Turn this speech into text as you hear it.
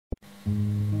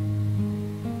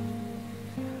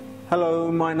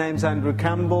Hello, my name's Andrew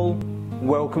Campbell.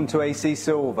 Welcome to AC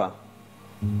Silver.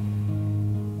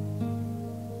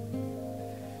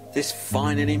 This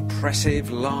fine and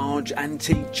impressive, large,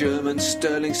 antique German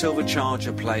sterling silver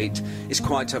charger plate is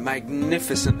quite a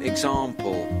magnificent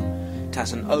example. It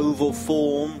has an oval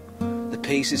form, the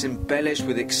piece is embellished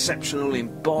with exceptional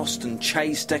embossed and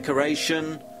chased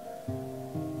decoration.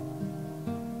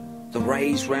 The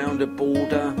raised rounded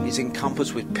border is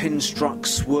encompassed with pin-struck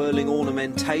swirling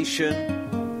ornamentation.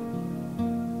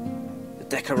 The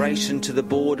decoration to the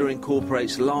border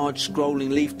incorporates large scrolling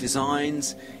leaf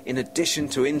designs in addition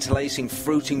to interlacing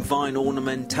fruiting vine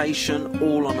ornamentation,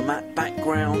 all on a matte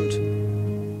background.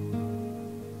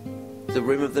 The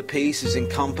rim of the piece is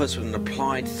encompassed with an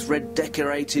applied thread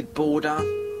decorated border.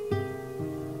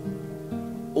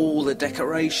 All the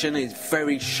decoration is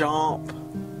very sharp.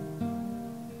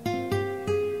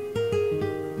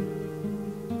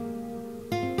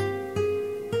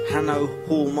 Hanno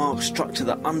hallmarks struck to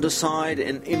the underside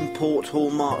and import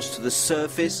hallmarks to the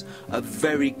surface are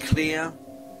very clear.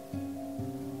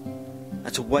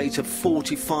 At a weight of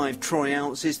 45 troy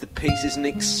ounces, the piece is an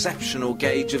exceptional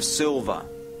gauge of silver.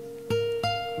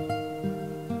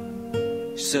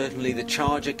 Certainly the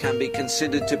charger can be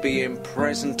considered to be in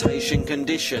presentation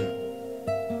condition.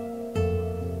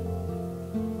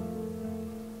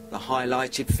 The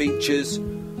highlighted features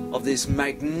of this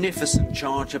magnificent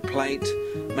charger plate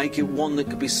make it one that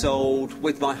could be sold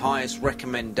with my highest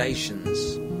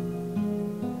recommendations.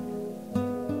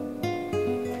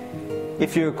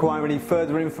 If you require any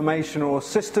further information or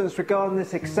assistance regarding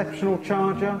this exceptional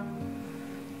charger,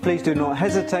 please do not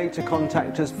hesitate to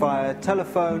contact us via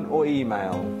telephone or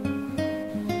email.